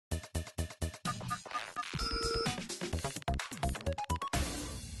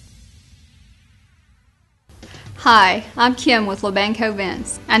Hi, I'm Kim with Lomanco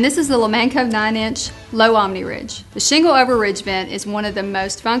Vents, and this is the Lomanco 9-inch Lo-OmniRidge. The shingle over ridge vent is one of the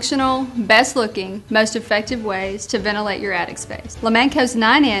most functional, best looking, most effective ways to ventilate your attic space. Lomanco's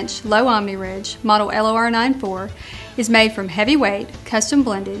 9-inch Lo-OmniRidge, model LOR9-4, is made from heavyweight, custom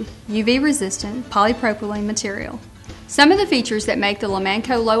blended, UV resistant polypropylene material. Some of the features that make the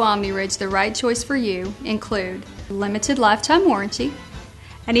Lomanco Lo-OmniRidge the right choice for you include limited lifetime warranty,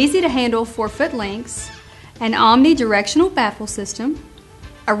 an easy to handle 4-foot links, an omnidirectional baffle system,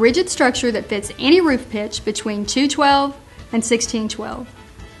 a rigid structure that fits any roof pitch between 212 and 1612.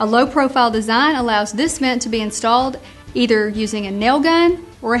 A low-profile design allows this vent to be installed either using a nail gun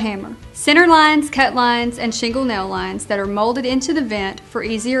or a hammer. Center lines, cut lines, and shingle nail lines that are molded into the vent for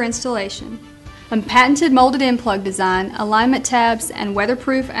easier installation. A patented molded-in plug design, alignment tabs, and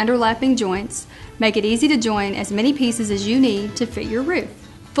weatherproof underlapping joints make it easy to join as many pieces as you need to fit your roof.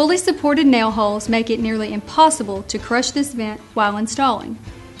 Fully supported nail holes make it nearly impossible to crush this vent while installing.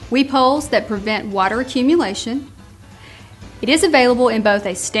 Weep holes that prevent water accumulation. It is available in both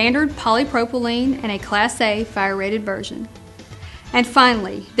a standard polypropylene and a Class A fire-rated version. And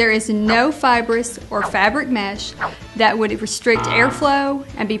finally, there is no fibrous or fabric mesh that would restrict airflow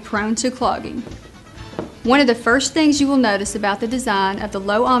and be prone to clogging. One of the first things you will notice about the design of the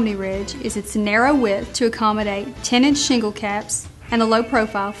Lo-OmniRidge is its narrow width to accommodate 10-inch shingle caps and a low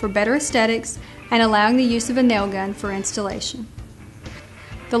profile for better aesthetics and allowing the use of a nail gun for installation.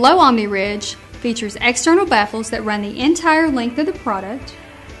 The Lo-OmniRidge features external baffles that run the entire length of the product.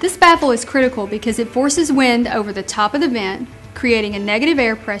 This baffle is critical because it forces wind over the top of the vent, creating a negative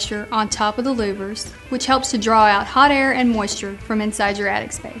air pressure on top of the louvers, which helps to draw out hot air and moisture from inside your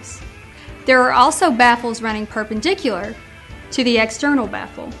attic space. There are also baffles running perpendicular to the external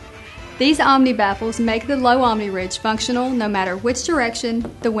baffle. These Omni baffles make the Lo-OmniRidge functional no matter which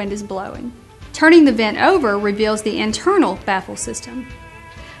direction the wind is blowing. Turning the vent over reveals the internal baffle system.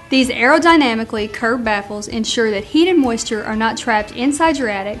 These aerodynamically curved baffles ensure that heat and moisture are not trapped inside your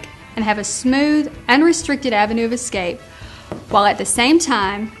attic and have a smooth, unrestricted avenue of escape, while at the same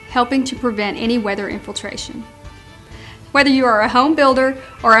time helping to prevent any weather infiltration. Whether you are a home builder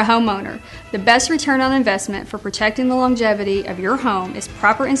or a homeowner, the best return on investment for protecting the longevity of your home is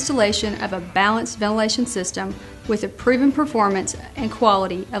proper installation of a balanced ventilation system with the proven performance and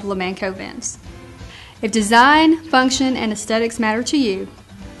quality of Lomanco vents. If design, function, and aesthetics matter to you,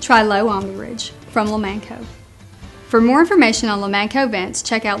 try Lo-OmniRidge from Lomanco. For more information on Lomanco vents,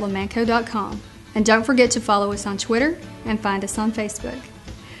 check out lomanco.com. And don't forget to follow us on Twitter and find us on Facebook.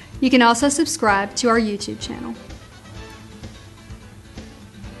 You can also subscribe to our YouTube channel.